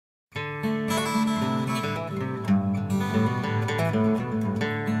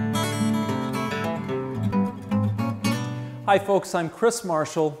Hi folks, I'm Chris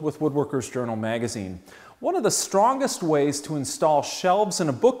Marshall with Woodworkers Journal magazine. One of the strongest ways to install shelves in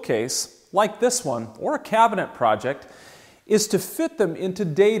a bookcase, like this one, or a cabinet project, is to fit them into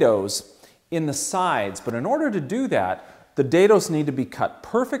dados in the sides. But in order to do that, the dados need to be cut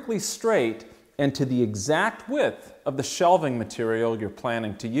perfectly straight and to the exact width of the shelving material you're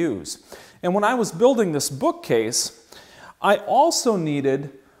planning to use. And when I was building this bookcase, I also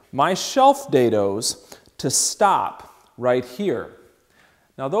needed my shelf dados to stop right here.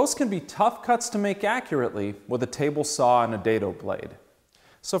 Now those can be tough cuts to make accurately with a table saw and a dado blade.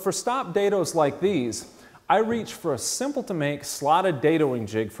 So for stop dados like these, I reached for a simple to make slotted dadoing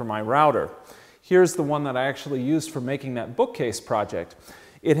jig for my router. Here's the one that I actually used for making that bookcase project.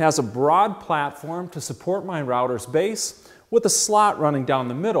 It has a broad platform to support my router's base with a slot running down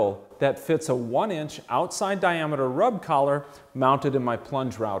the middle that fits a 1-inch outside diameter rub collar mounted in my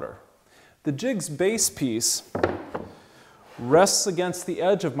plunge router. The jig's base piece rests against the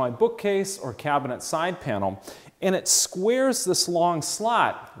edge of my bookcase or cabinet side panel, and it squares this long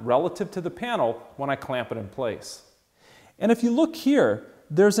slot relative to the panel when I clamp it in place. And if you look here,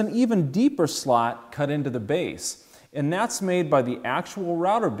 there's an even deeper slot cut into the base, and that's made by the actual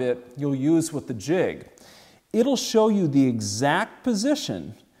router bit you'll use with the jig. It'll show you the exact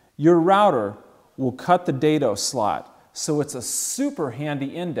position your router will cut the dado slot, so it's a super handy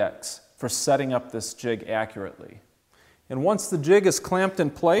index for setting up this jig accurately. And once the jig is clamped in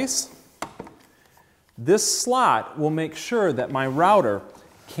place, this slot will make sure that my router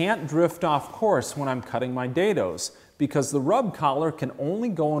can't drift off course when I'm cutting my dados, because the rub collar can only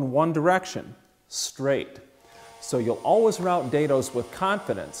go in one direction, straight. So you'll always route dados with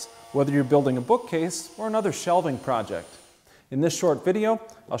confidence, whether you're building a bookcase or another shelving project. In this short video,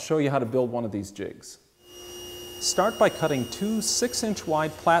 I'll show you how to build one of these jigs. Start by cutting two 6-inch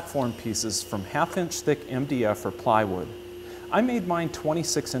wide platform pieces from 1/2-inch thick MDF or plywood. I made mine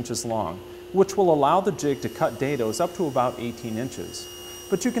 26 inches long, which will allow the jig to cut dados up to about 18 inches.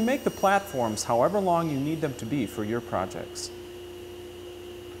 But you can make the platforms however long you need them to be for your projects.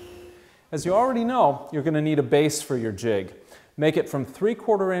 As you already know, you're going to need a base for your jig. Make it from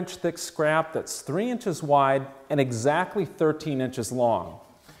 3/4 inch thick scrap that's 3 inches wide and exactly 13 inches long.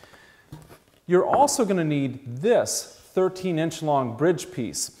 You're also going to need this 13-inch long bridge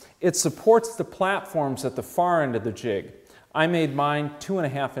piece. It supports the platforms at the far end of the jig. I made mine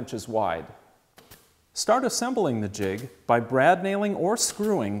 2.5 inches wide. Start assembling the jig by brad nailing or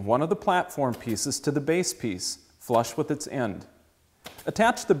screwing one of the platform pieces to the base piece, flush with its end.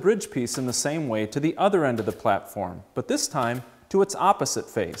 Attach the bridge piece in the same way to the other end of the platform, but this time to its opposite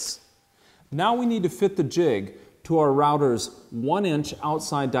face. Now we need to fit the jig to our router's 1-inch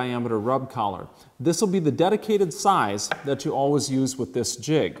outside diameter rub collar. This will be the dedicated size that you always use with this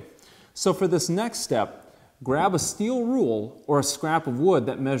jig. So for this next step, grab a steel rule or a scrap of wood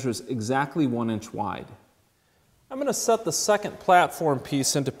that measures exactly 1 inch wide. I'm going to set the second platform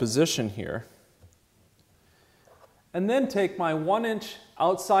piece into position here, and then take my 1-inch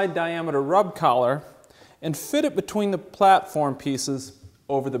outside diameter rub collar and fit it between the platform pieces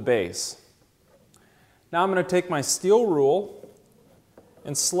over the base. Now I'm going to take my steel rule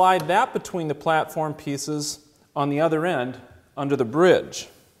and slide that between the platform pieces on the other end under the bridge.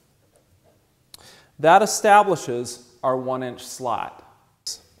 That establishes our 1-inch slot.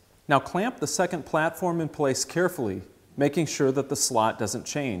 Now clamp the second platform in place carefully, making sure that the slot doesn't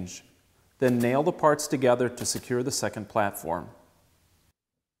change. Then nail the parts together to secure the second platform.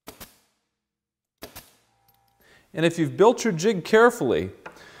 And if you've built your jig carefully,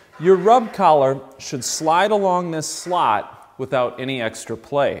 your rub collar should slide along this slot without any extra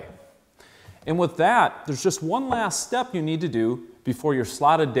play. And with that, there's just one last step you need to do before your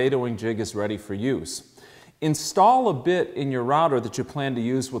slotted dadoing jig is ready for use. Install a bit in your router that you plan to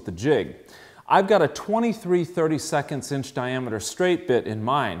use with the jig. I've got a 23/32 inch diameter straight bit in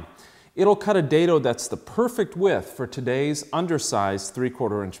mine. It'll cut a dado that's the perfect width for today's undersized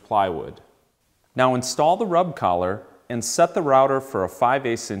 3/4 inch plywood. Now install the rub collar and set the router for a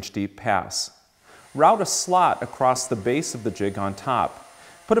 5/8 inch deep pass. Route a slot across the base of the jig on top.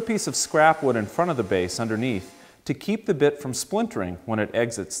 Put a piece of scrap wood in front of the base underneath to keep the bit from splintering when it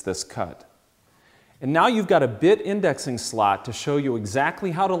exits this cut. And now you've got a bit indexing slot to show you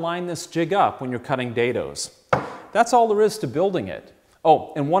exactly how to line this jig up when you're cutting dados. That's all there is to building it.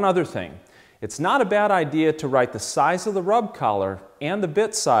 Oh, and one other thing. It's not a bad idea to write the size of the rub collar and the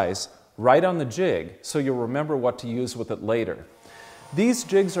bit size right on the jig so you'll remember what to use with it later. These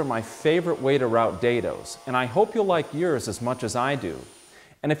jigs are my favorite way to route dados, and I hope you'll like yours as much as I do.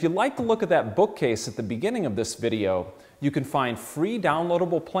 And if you'd like to look at that bookcase at the beginning of this video, you can find free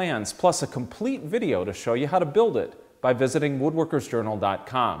downloadable plans plus a complete video to show you how to build it by visiting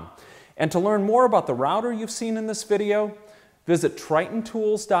woodworkersjournal.com. And to learn more about the router you've seen in this video, visit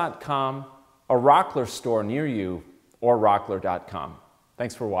TritonTools.com, a Rockler store near you, or Rockler.com.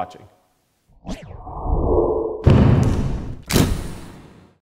 Thanks for watching.